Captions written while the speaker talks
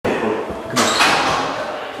Come on.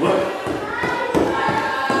 What?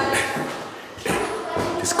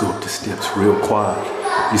 Just go up the steps real quiet.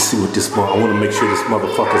 You see what this I want to make sure this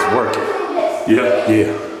motherfucker's working. Yeah?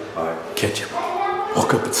 Yeah. Alright. Catch him.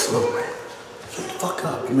 Walk up it slow, man. Shut the fuck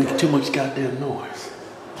up. You're making too much goddamn noise.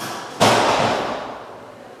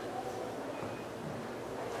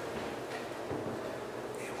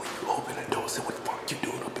 And when you open the door, say what the fuck you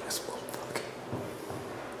doing up in this motherfucker?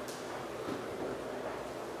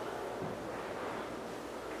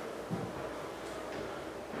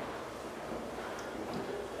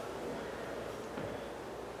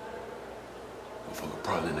 Motherfucker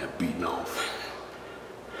probably in there beating off.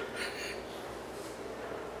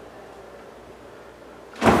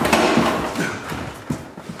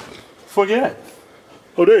 Fuck that.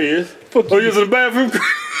 Oh, there he is. Fuck oh, he's in the bathroom.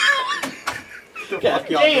 God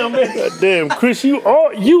damn, man. God damn, Chris,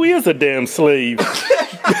 you is a damn slave.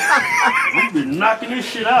 We've been knocking this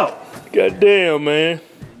shit out. God damn, man.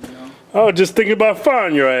 I was just thinking about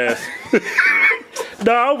firing your ass.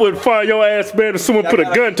 Nah, I wouldn't fire your ass, man, if someone put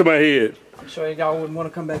a gun to my head. I'm sure y'all wouldn't want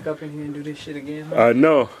to come back up in here and do this shit again. Huh? I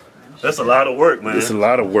know. That's a lot of work, man. It's a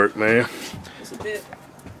lot of work, man. It's a bit.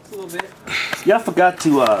 It's a little bit. Yeah, I forgot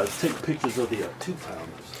to take pictures of the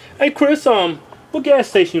 2-pounders. Hey, Chris, what gas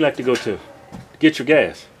station you like to go to get your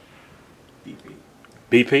gas? BP.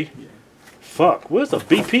 BP? Yeah. Fuck, where's a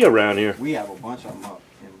BP around here? We have a bunch of them up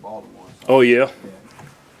in Baltimore. So. Oh, yeah?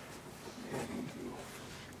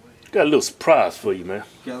 Got a little surprise for you, man.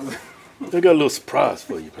 They got a little surprise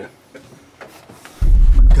for you, man.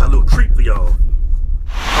 Got a little treat for y'all.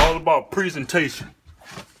 All about presentation.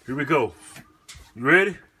 Here we go. You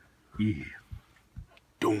ready? Yeah.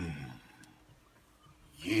 Doom.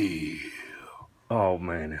 Yeah. Oh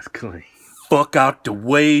man, that's clean. Fuck out the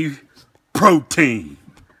wave protein.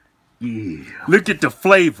 Yeah. Look at the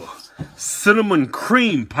flavor. Cinnamon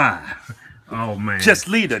cream pie. Oh man. Just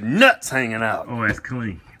leave the nuts hanging out. Oh, that's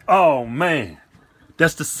clean. Oh man.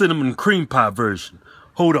 That's the cinnamon cream pie version.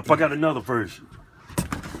 Hold up, I got another version.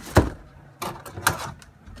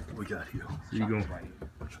 What we got here? Here you go.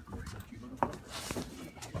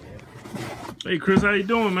 Hey Chris, how you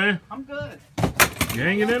doing, man? I'm good. You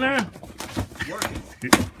hanging in there? Working.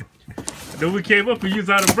 Then we came up and you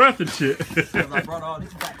was out of breath and shit. I brought all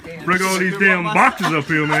these goddamn bring all these damn boxes up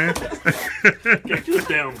here, man. Get you a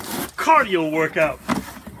damn cardio workout.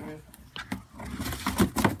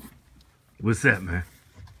 What's that, man?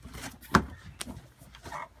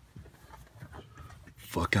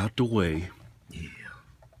 Fuck out the way. Yeah.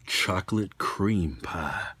 Chocolate cream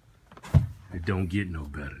pie. It don't get no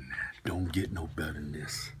better than that. Don't get no better than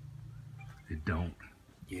this. It don't.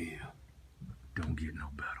 Yeah. Don't get no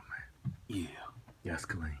better, man. Yeah. That's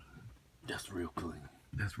clean. That's real clean.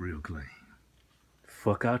 That's real clean.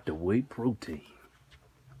 Fuck out the whey protein.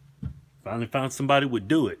 Finally found somebody who would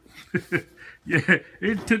do it. Yeah,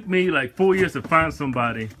 it took me like 4 years to find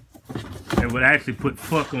somebody that would actually put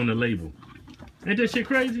fuck on the label. Ain't that shit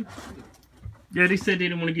crazy? Yeah, they said they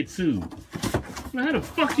didn't want to get sued. Now, how the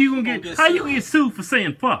fuck you gonna get how you gonna get sued for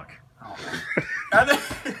saying fuck?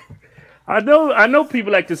 I know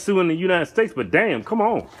people like to sue in the United States, but damn, come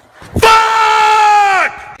on.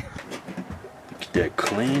 Fuck! Look at that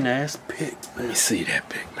clean ass pic. Let me see that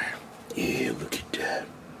pic, man. Yeah, look at that.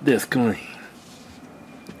 That's clean.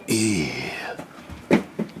 Yeah.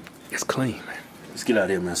 It's clean, man. Let's get out of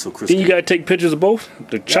here, man. So Chris. Then you gotta take pictures of both?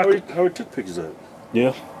 The chocolate. I already took pictures of it.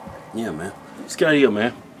 Yeah? Yeah, man. Let's get out of here,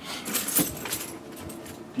 man.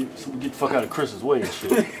 So we get the fuck out of Chris's way and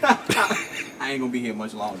shit. I ain't gonna be here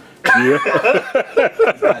much longer. Yeah.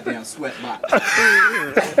 Goddamn sweat box.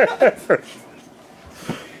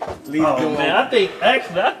 Oh man, I think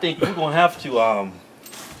we're gonna have to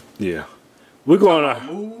yeah. We're gonna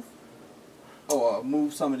move or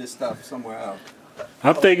move some of this stuff somewhere else.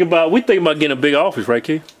 we thinking about getting a big office, right,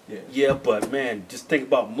 Keith? Yeah. Yeah, but man, just think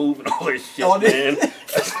about moving all this shit, man.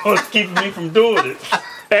 That's what's keeping me from doing it.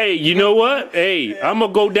 Hey, you know what? Hey, I'm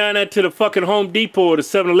gonna go down there to the fucking Home Depot or the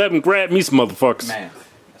 7-Eleven, grab me some motherfuckers. Man,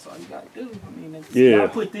 that's all you gotta do. I mean, yeah. I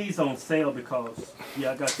put these on sale because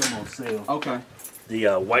I got them on sale. Okay. The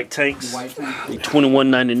white tanks. The white tanks.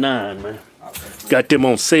 $21.99, man. Okay. Got them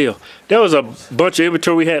on sale. That was a bunch of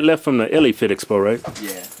inventory we had left from the LA Fit Expo, right?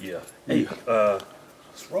 Yeah. Yeah. Hey,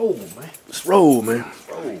 let's roll, man. Let's roll, man.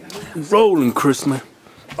 Roll. Rolling, Chris, man.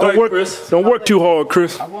 Don't work, Chris. Don't work too hard,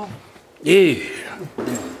 Chris. I won't. Yeah.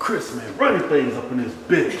 Chris, man, running things up in this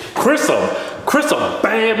bitch. Chris a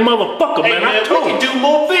bad motherfucker, man. I told you. We can do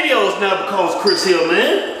more videos now because Chris here,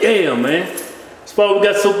 man. Yeah, man. That's why we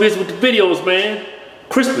got so busy with the videos, man.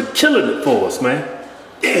 Chris been killing it for us, man.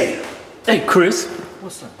 Yeah. Hey, Chris.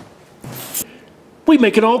 What's up? We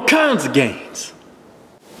making all kinds of gains.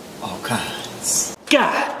 All kinds.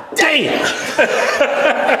 God damn!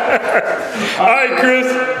 All right,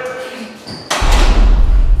 Chris.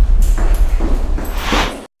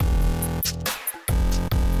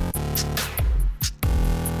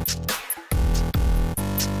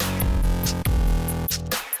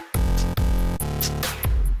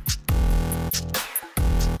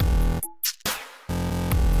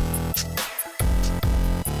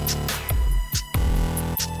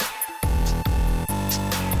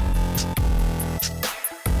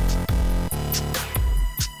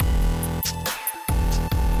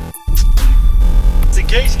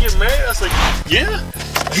 Engaged, get married? I was like, yeah.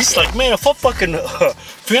 He's like, man, if I fucking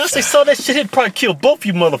fiance saw that shit, he'd probably kill both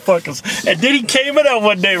you motherfuckers. And then he came in out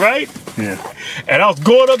one day, right? Yeah. And I was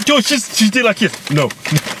going up to her, she did like this. No.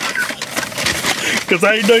 Cause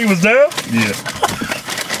I didn't know he was there? Yeah.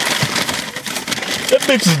 That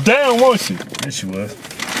bitch was down, wasn't she? Yes, she was.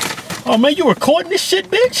 Oh man, you recording this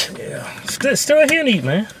shit, bitch? Yeah. Still here and eat,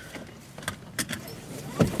 man.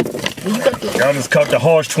 Y'all just caught the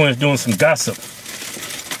Hodgetwins doing some gossip.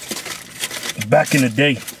 Back in the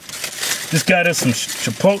day. This got us some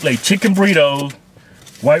Chipotle chicken burritos,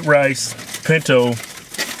 white rice, pinto,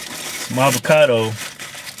 some avocado,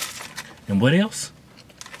 and what else?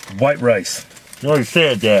 White rice. You already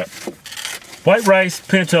said that. White rice,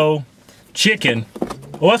 pinto, chicken.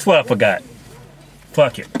 Oh, that's what I forgot.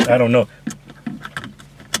 Fuck it. I don't know.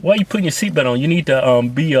 Why are you putting your seatbelt on? You need to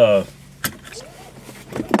be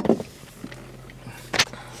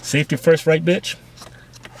safety first, right, bitch?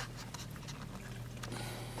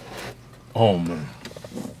 Oh man.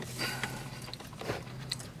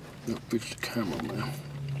 Fix the camera, man.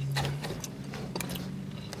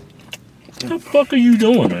 What the fuck are you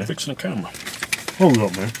doing, man? Fixing the camera. Hold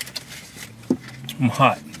up, man. I'm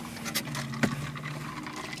hot.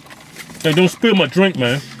 Hey, don't spill my drink,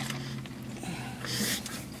 man.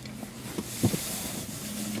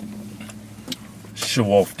 Show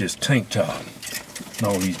off this tank top and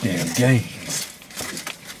all these damn gains.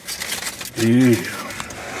 Yeah.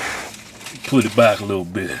 Put it back a little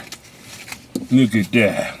bit. Look at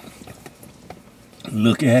that.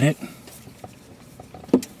 Look at it.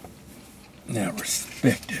 Now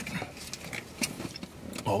respect it.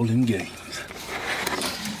 All in gains.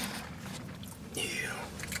 Yeah.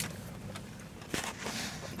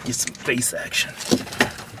 Get some face action.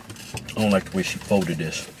 I don't like the way she folded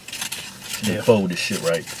this. She didn't fold this shit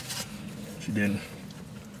right. She didn't.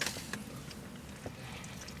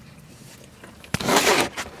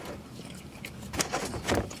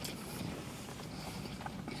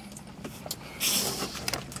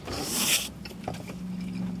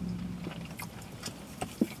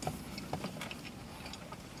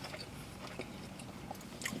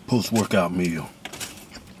 Post-workout meal.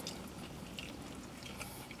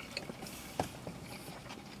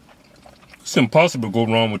 It's impossible to go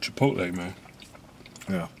wrong with Chipotle, man.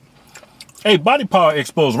 Yeah. Hey, Body Power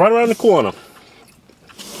Expo's right around the corner.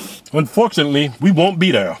 Unfortunately, we won't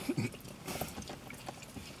be there.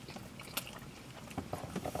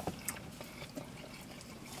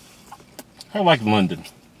 I like London,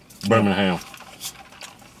 Birmingham.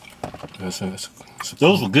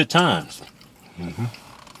 Those were good times. Mm-hmm.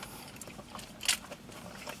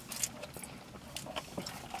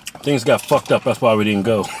 Things got fucked up, that's why we didn't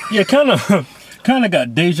go. Yeah, kind of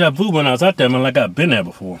got deja vu when I was out there, man, like I've been there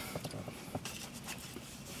before.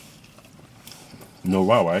 You know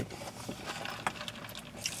why, right?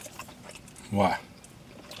 Why?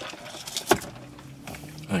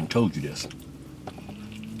 I ain't told you this.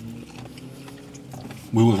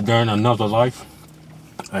 We was there in another life.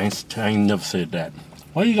 I ain't never said that.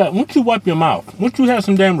 Why you got, why don't you wipe your mouth? Why don't you have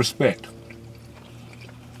some damn respect?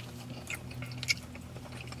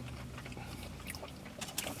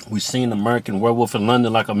 We seen American Werewolf in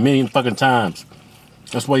London like a million fucking times.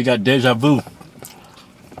 That's why you got deja vu.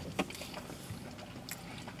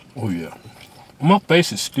 Oh yeah. My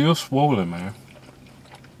face is still swollen, man.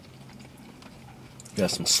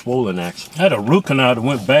 Got some swollen action. I had a root canal that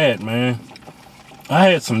went bad, man. I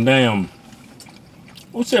had some damn,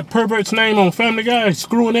 what's that pervert's name on Family Guy?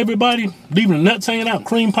 Screwing everybody, leaving the nuts hanging out,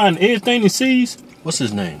 cream pie and everything he sees. What's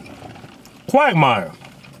his name? Quagmire.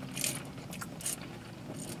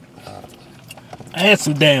 I had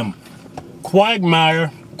some damn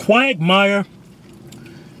Quagmire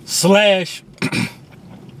slash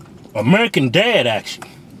American Dad action.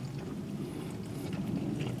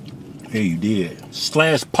 Yeah, you did.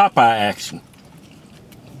 Slash Popeye action.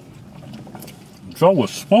 Jaw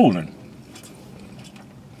was swollen.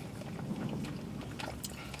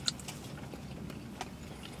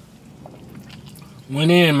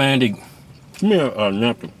 Went in, man. Give me a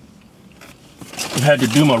napkin. I had to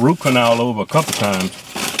do my root canal over a couple times.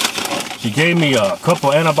 She gave me a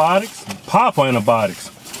couple antibiotics, powerful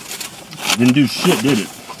antibiotics. Didn't do shit, did it?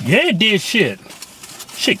 Yeah, it did shit.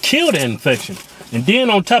 Shit killed the infection. And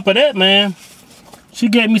then on top of that, man, she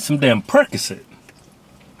gave me some damn Percocet.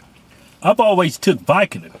 I've always took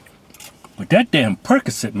Vicodin. But that damn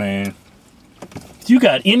Percocet, man. If you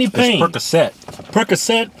got any pain. It's Percocet.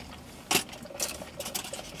 Percocet.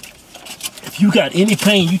 If you got any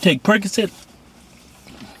pain, you take Percocet.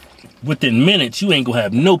 Within minutes, you ain't gonna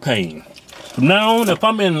have no pain. From now on, if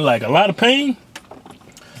I'm in like a lot of pain,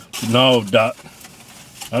 no, doc,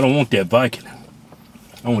 I don't want that Vicodin.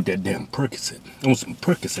 I want that damn Percocet. I want some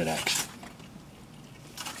Percocet action.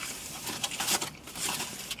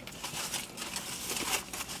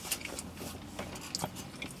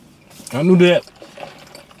 I knew that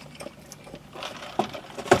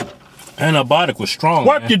antibiotic was strong.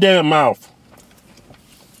 Wipe your damn mouth.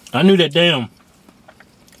 I knew that damn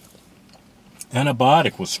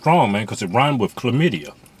antibiotic was strong, man, because it rhymed with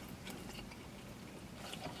chlamydia.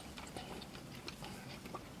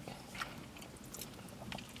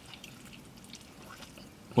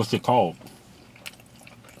 What's it called?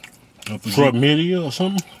 Chlamydia or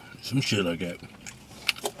something? Some shit like that.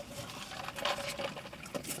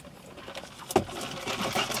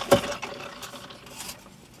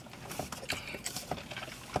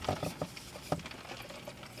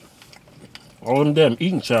 All them damn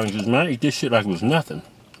eating challenges, man. I eat this shit like it was nothing.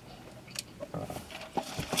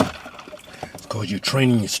 It's because you're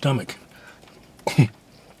training your stomach.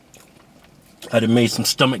 I done made some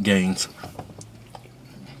stomach gains.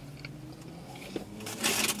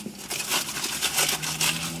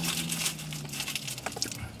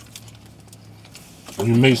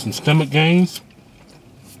 You made some stomach gains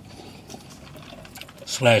 /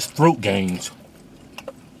 throat gains.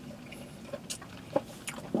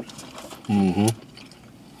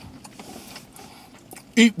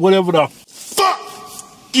 Eat whatever the fuck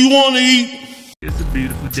you want to eat. It's a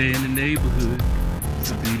beautiful day in the neighborhood.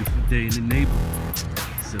 It's a beautiful day in the neighborhood.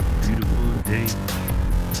 It's a beautiful day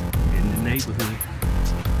in the neighborhood.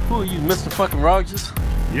 Who are you, Mr. fucking Rogers?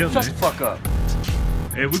 Yeah, Shut man. the fuck up.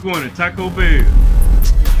 Hey, we're going to Taco Bell.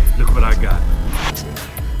 Look what I got.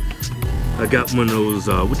 I got one of those,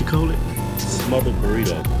 what do you call it? Smothered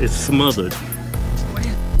burrito. It's smothered.